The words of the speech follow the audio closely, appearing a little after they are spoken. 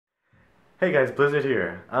Hey guys, Blizzard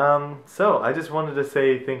here. So I just wanted to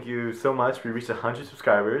say thank you so much. We reached 100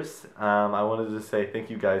 subscribers. I wanted to say thank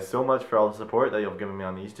you guys so much for all the support that you've given me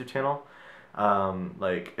on the YouTube channel.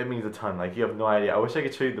 Like it means a ton. Like you have no idea. I wish I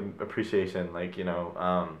could show you the appreciation.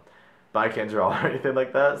 But I can't draw or anything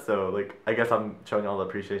like that. So like I guess I'm showing all the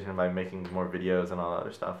appreciation by making more videos and all that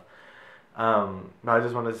other stuff. But I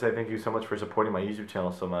just wanted to say thank you so much for supporting my YouTube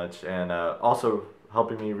channel so much and also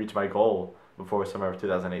helping me reach my goal before summer of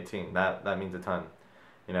 2018. That means a ton,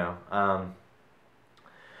 you know.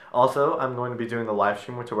 Also, I'm going to be doing the live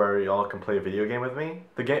stream which where y'all can play a video game with me.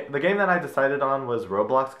 The game that I decided on was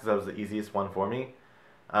Roblox because that was the easiest one for me.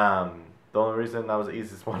 The only reason that was the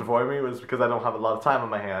easiest one for me was because I don't have a lot of time on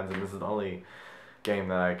my hands, and this is the only game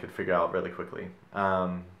that I could figure out really quickly.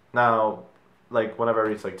 Now, like whenever I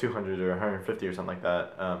reach like 200 or 150 or something like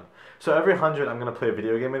that. So every 100 I'm gonna play a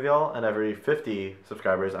video game with y'all, and every 50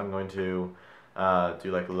 subscribers I'm going to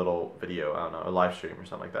do like a little video, I don't know, a live stream or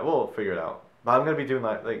something like that. We'll figure it out. But I'm gonna be doing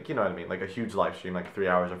like you know what I mean, like a huge live stream, like 3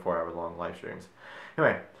 hours or 4 hour long live streams.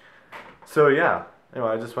 Anyway, so yeah. Anyway,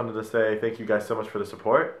 I just wanted to say thank you guys so much for the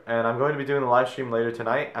support, and I'm going to be doing the live stream later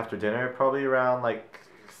tonight after dinner, probably around like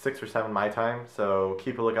 6 or 7 my time. So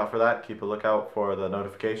keep a lookout for that. Keep a lookout for the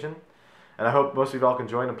notification. And I hope most of y'all can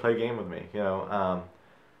join and play a game with me. Now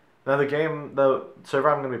the server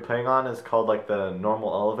I'm gonna be playing on is called like the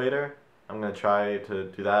normal elevator. I'm gonna try to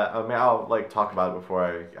do that. I mean, I'll like talk about it before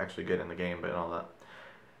I actually get in the game, but and all that.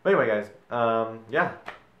 But anyway, guys, yeah,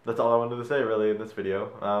 that's all I wanted to say really in this video.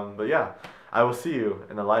 But yeah, I will see you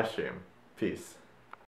in the live stream. Peace.